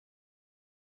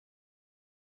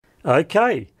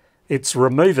Okay, it's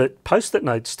remove it post-it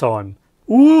notes time.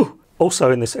 Woo!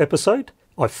 Also in this episode,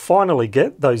 I finally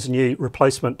get those new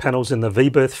replacement panels in the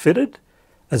V-berth fitted,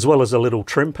 as well as a little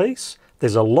trim piece.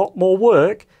 There's a lot more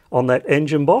work on that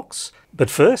engine box, but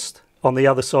first, on the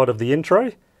other side of the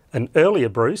intro, and earlier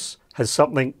Bruce has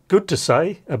something good to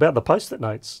say about the post-it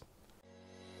notes.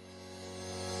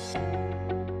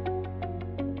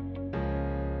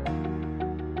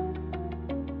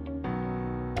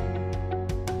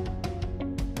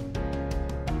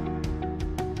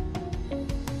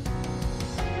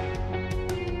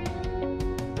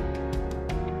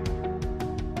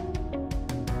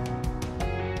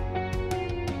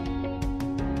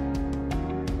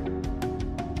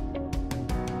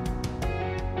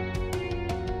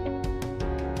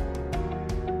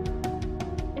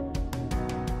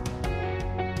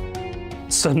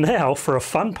 So now for a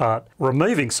fun part,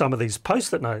 removing some of these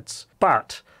post-it notes.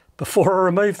 But before I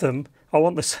remove them, I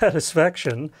want the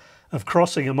satisfaction of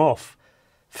crossing them off.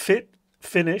 Fit,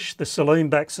 finish the saloon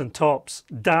backs and tops,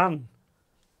 done.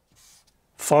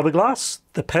 Fiberglass,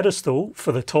 the pedestal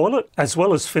for the toilet, as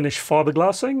well as finish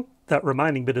fiberglassing, that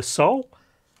remaining bit of sole,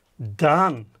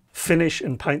 done. Finish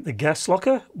and paint the gas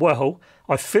locker. Well,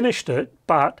 I finished it,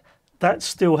 but that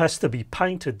still has to be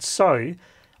painted. So,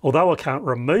 although I can't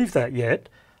remove that yet,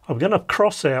 I'm going to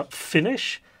cross out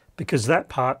finish because that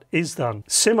part is done.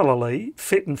 Similarly,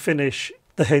 fit and finish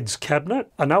the heads cabinet.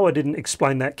 I know I didn't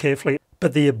explain that carefully,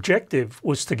 but the objective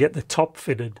was to get the top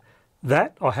fitted.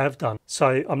 That I have done.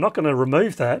 So I'm not going to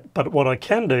remove that, but what I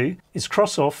can do is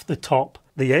cross off the top.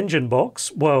 The engine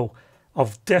box, well,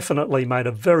 I've definitely made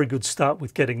a very good start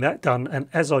with getting that done. And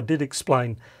as I did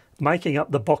explain, making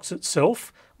up the box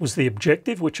itself was the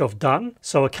objective, which I've done.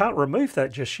 So I can't remove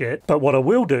that just yet. But what I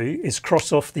will do is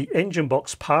cross off the engine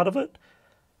box part of it.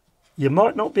 You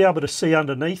might not be able to see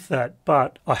underneath that,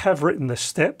 but I have written the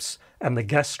steps and the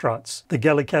gas struts, the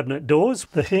galley cabinet doors,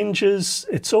 the hinges,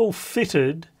 it's all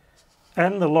fitted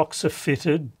and the locks are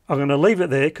fitted. I'm going to leave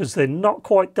it there because they're not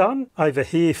quite done. Over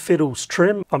here, fiddles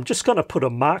trim. I'm just going to put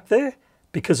a mark there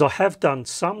because I have done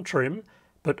some trim,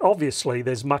 but obviously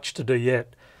there's much to do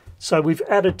yet. So we've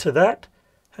added to that.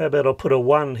 How about I'll put a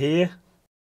 1 here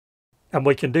and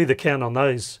we can do the count on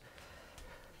those.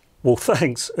 Well,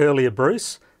 thanks earlier,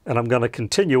 Bruce, and I'm going to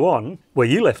continue on where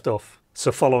you left off.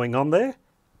 So following on there,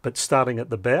 but starting at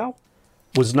the bow,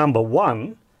 was number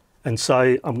 1, and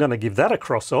so I'm going to give that a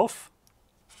cross off.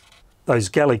 Those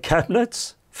galley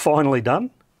cabinets, finally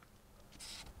done.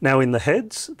 Now in the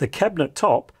heads, the cabinet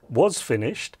top was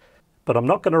finished, but I'm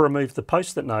not going to remove the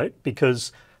post-it note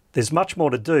because there's much more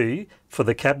to do for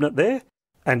the cabinet there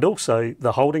and also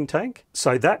the holding tank.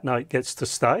 So that note gets to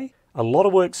stay. A lot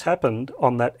of work's happened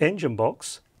on that engine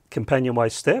box, companionway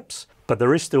steps, but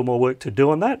there is still more work to do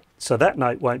on that. So that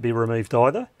note won't be removed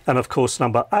either. And of course,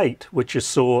 number 8, which you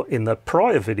saw in the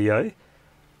prior video,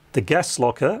 the gas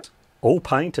locker, all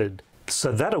painted.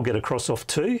 So that'll get a cross off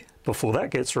too before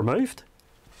that gets removed.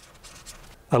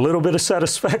 A little bit of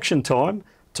satisfaction time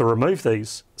to remove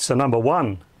these. So number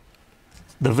 1,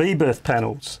 the V-berth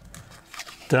panels,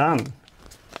 done.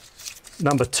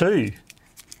 Number 2,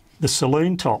 the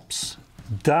saloon tops,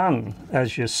 done,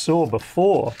 as you saw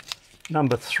before.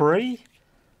 Number 3,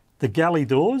 the galley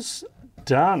doors,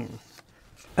 done.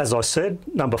 As I said,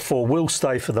 number 4 will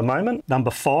stay for the moment.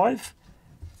 Number 5,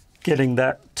 getting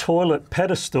that toilet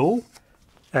pedestal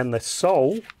and the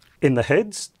sole in the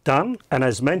heads, done. And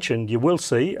as mentioned, you will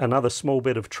see another small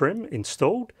bit of trim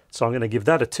installed. So I'm going to give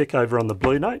that a tick over on the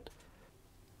blue note,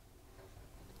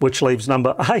 which leaves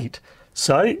number 8.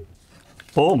 So,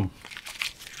 boom.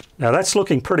 Now that's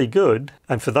looking pretty good.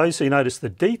 And for those who notice the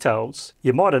details,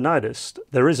 you might have noticed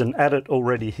there is an adit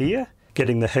already here,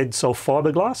 getting the head sole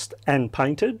fiberglassed and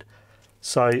painted.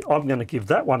 So I'm going to give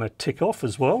that one a tick off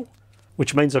as well,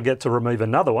 which means I get to remove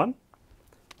another one.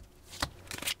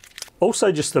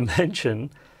 Also, just to mention,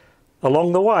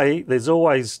 along the way, there's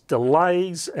always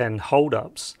delays and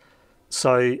hold-ups.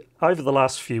 So over the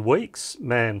last few weeks,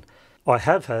 man, I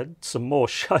have had some more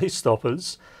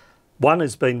showstoppers. One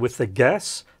has been with the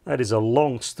gas. That is a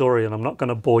long story and I'm not going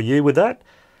to bore you with that.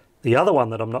 The other one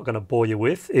that I'm not going to bore you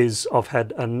with is I've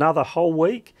had another whole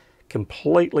week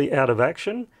completely out of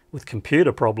action with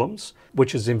computer problems,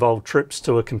 which has involved trips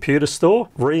to a computer store,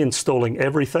 reinstalling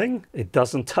everything. It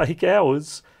doesn't take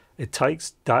hours, it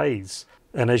takes days.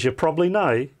 And as you probably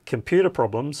know, computer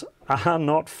problems are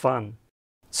not fun.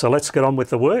 So let's get on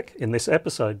with the work in this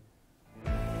episode.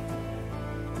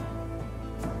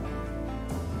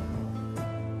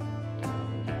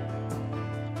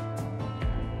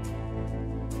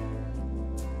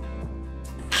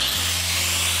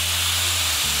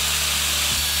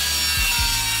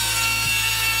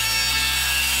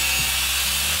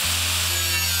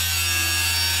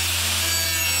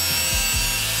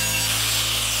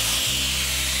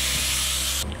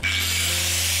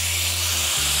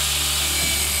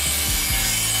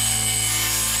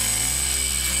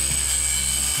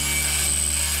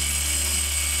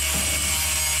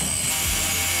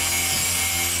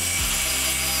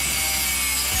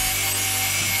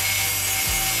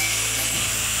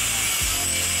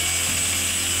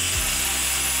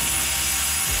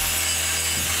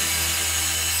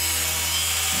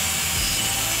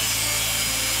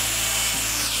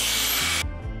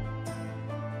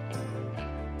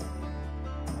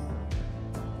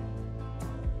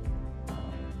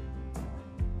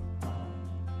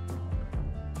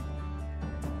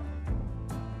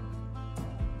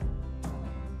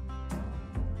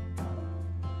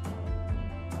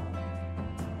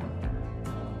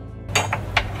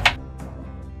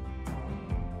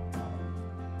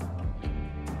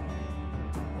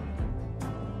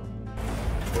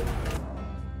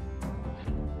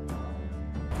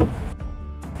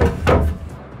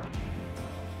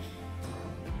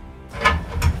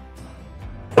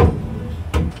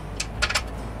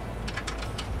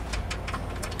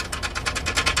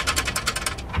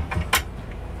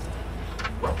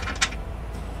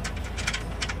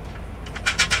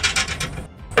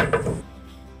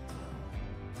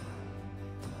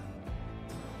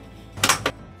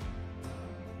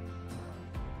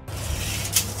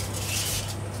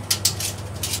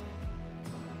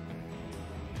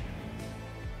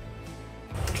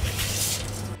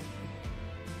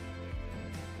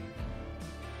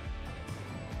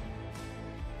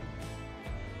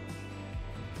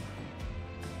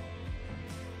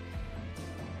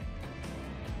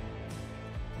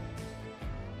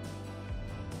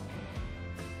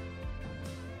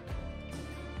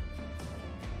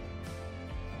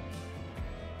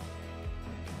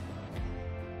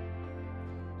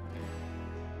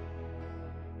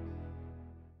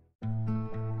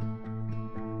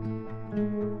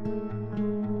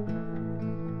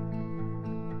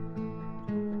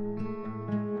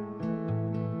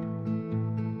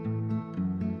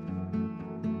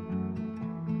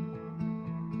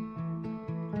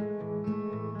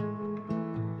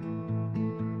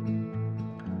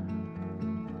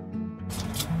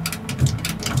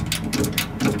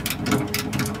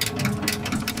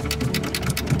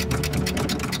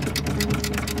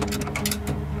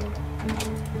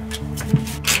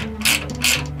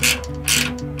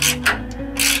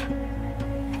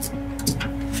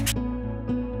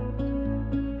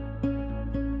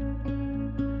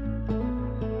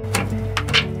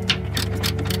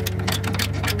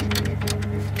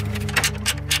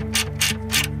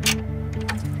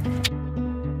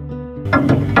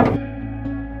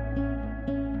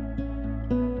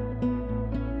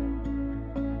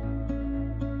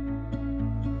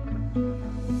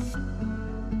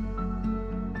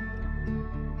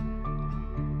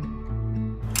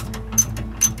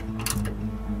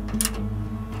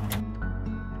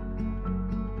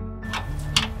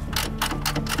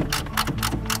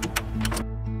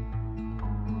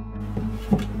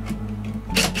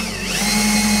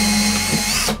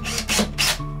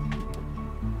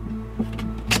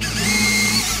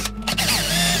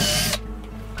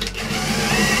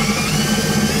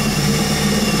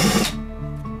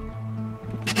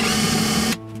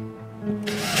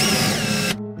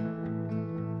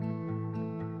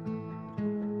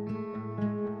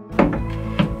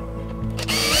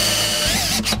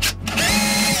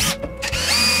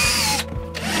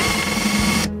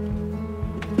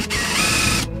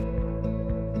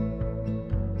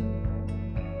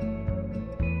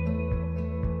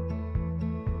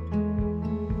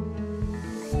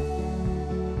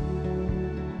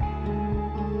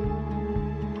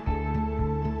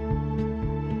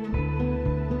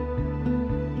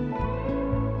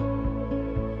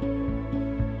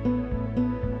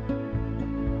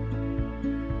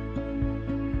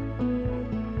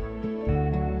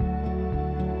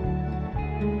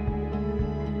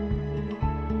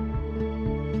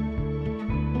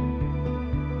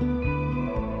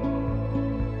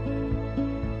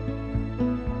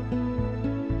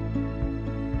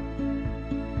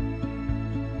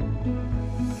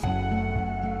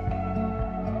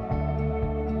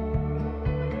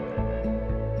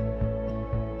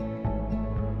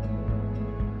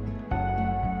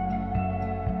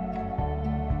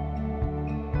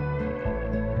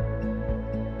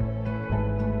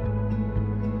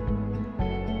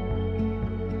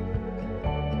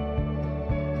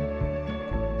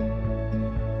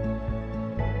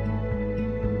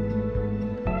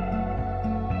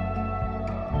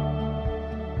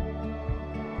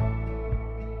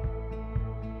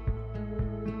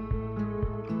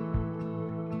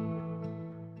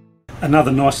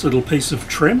 Another nice little piece of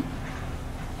trim.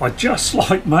 I just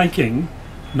like making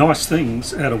nice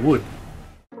things out of wood.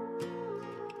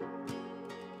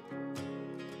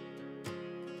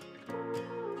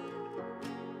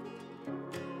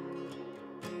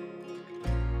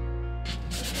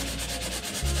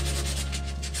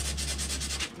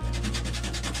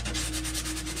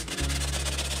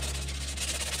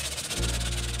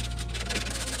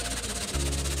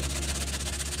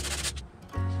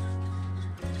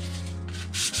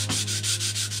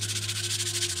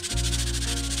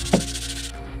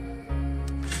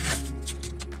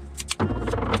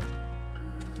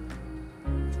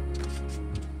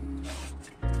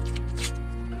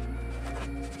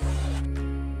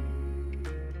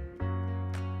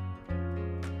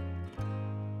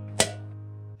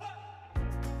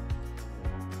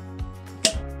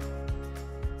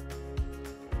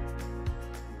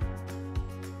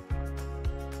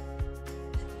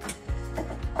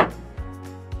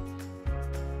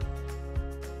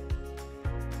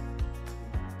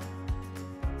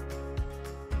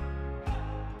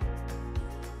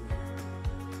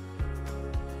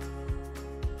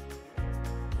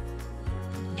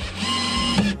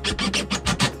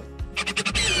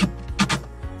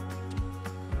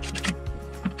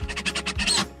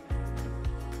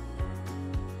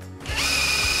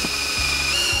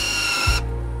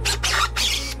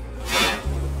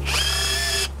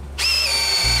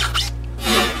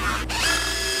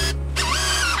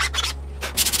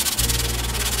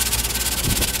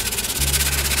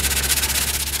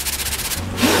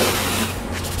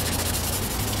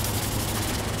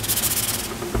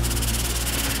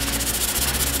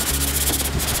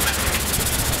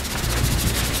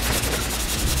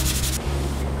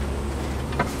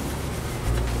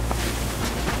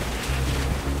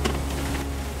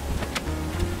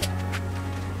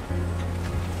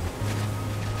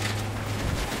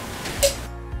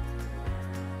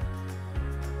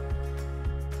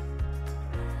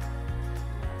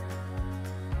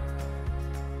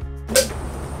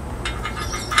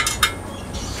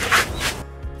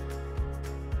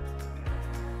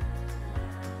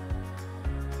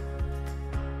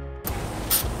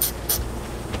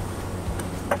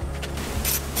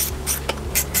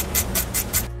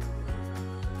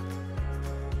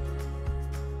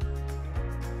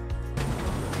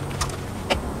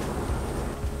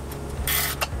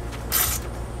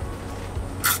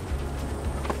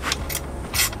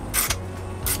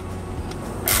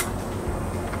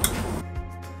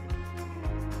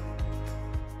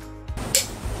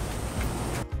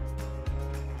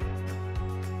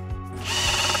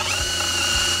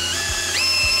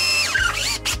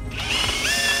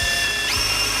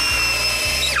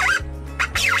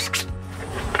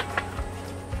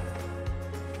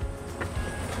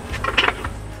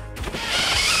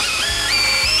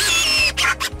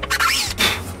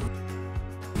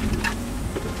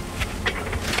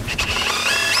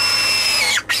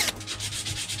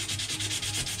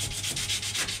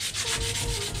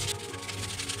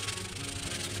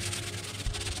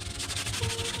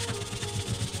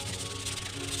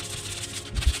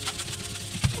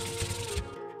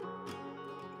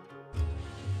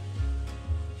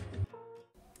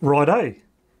 Righto,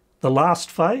 the last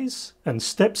phase and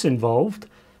steps involved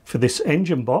for this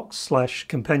engine box /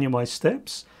 companionway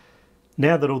steps,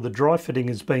 now that all the dry fitting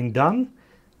has been done,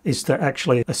 is to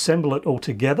actually assemble it all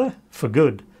together for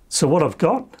good. So what I've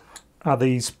got are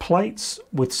these plates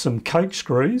with some coke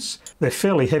screws. They're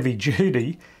fairly heavy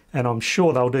duty and I'm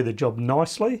sure they'll do the job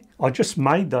nicely. I just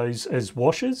made those as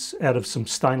washers out of some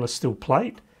stainless steel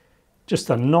plate. Just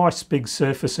a nice big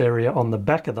surface area on the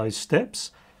back of those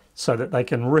steps so that they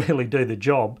can really do the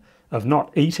job of not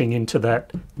eating into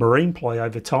that marine ply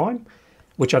over time,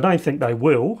 which I don't think they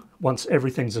will once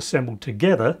everything's assembled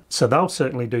together, so they'll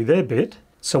certainly do their bit.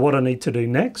 So what I need to do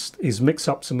next is mix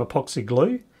up some epoxy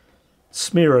glue,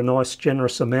 smear a nice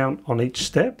generous amount on each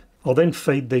step. I'll then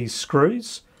feed these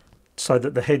screws so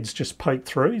that the heads just poke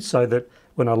through, so that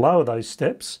when I lower those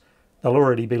steps, they'll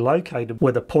already be located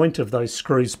where the point of those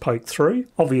screws poke through.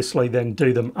 Obviously then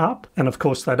do them up, and of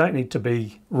course they don't need to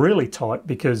be really tight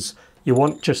because you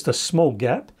want just a small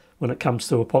gap when it comes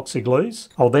to epoxy glues.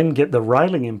 I'll then get the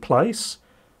railing in place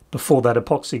before that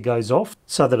epoxy goes off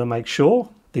so that I make sure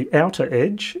the outer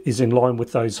edge is in line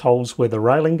with those holes where the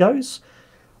railing goes.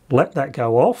 Let that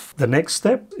go off. The next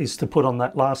step is to put on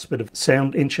that last bit of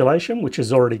sound insulation, which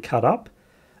is already cut up.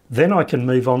 Then I can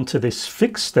move on to this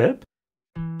fix step.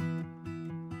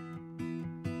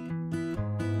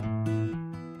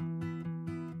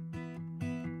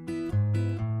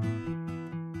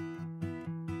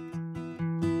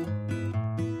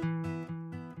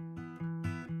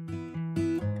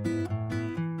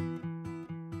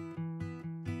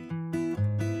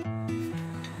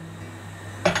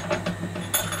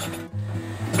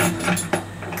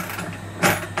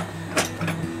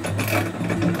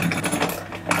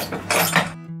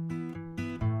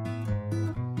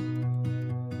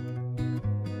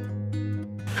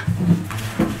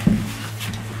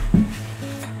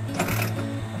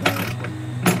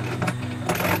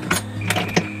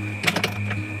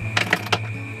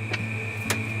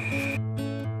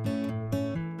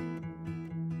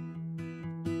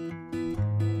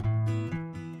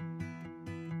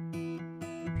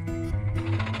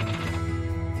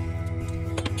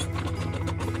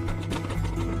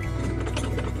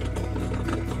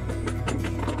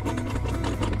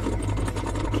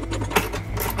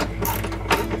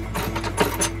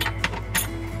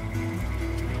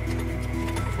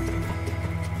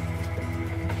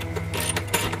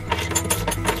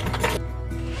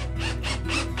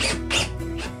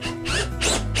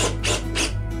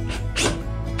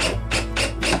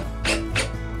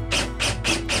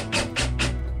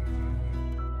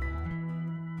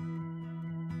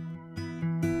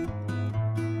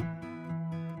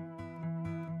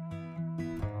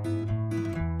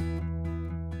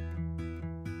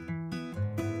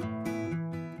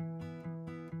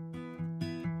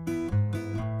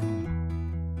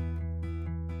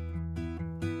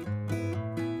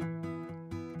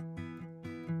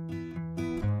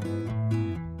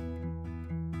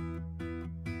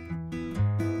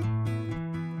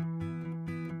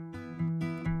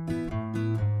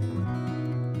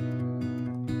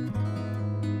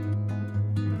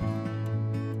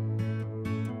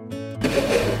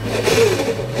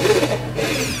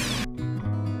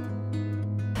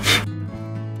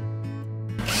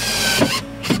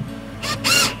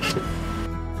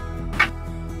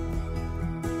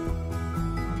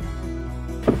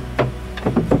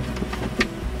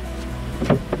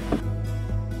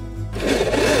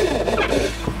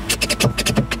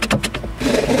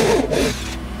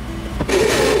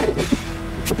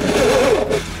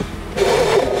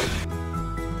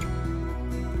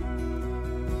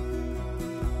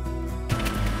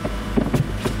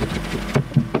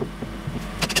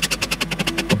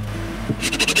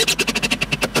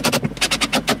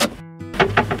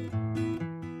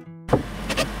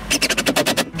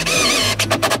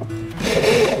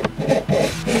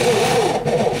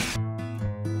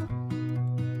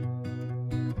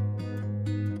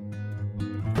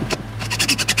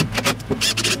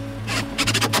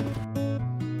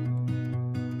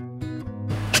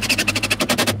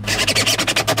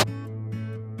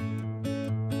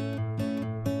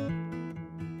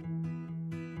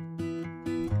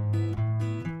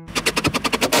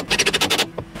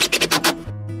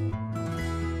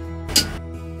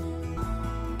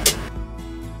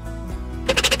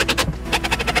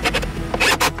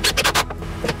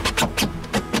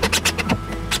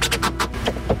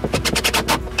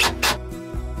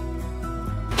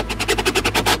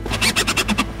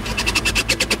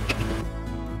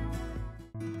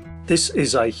 This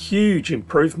is a huge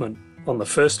improvement on the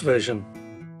first version.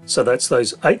 So that's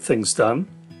those 8 things done,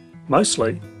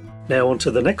 mostly. Now on to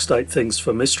the next 8 things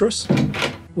for Mistress,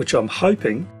 which I'm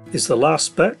hoping is the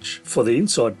last batch for the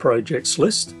inside projects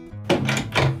list,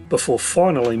 before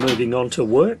finally moving on to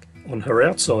work on her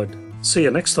outside. See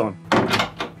you next time.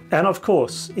 And of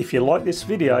course, if you like this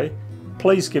video,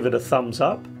 please give it a thumbs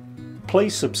up.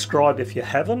 Please subscribe if you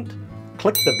haven't.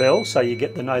 Click the bell so you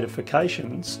get the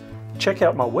notifications. Check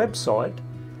out my website,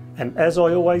 and as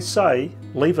I always say,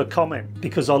 leave a comment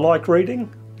because I like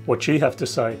reading what you have to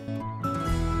say.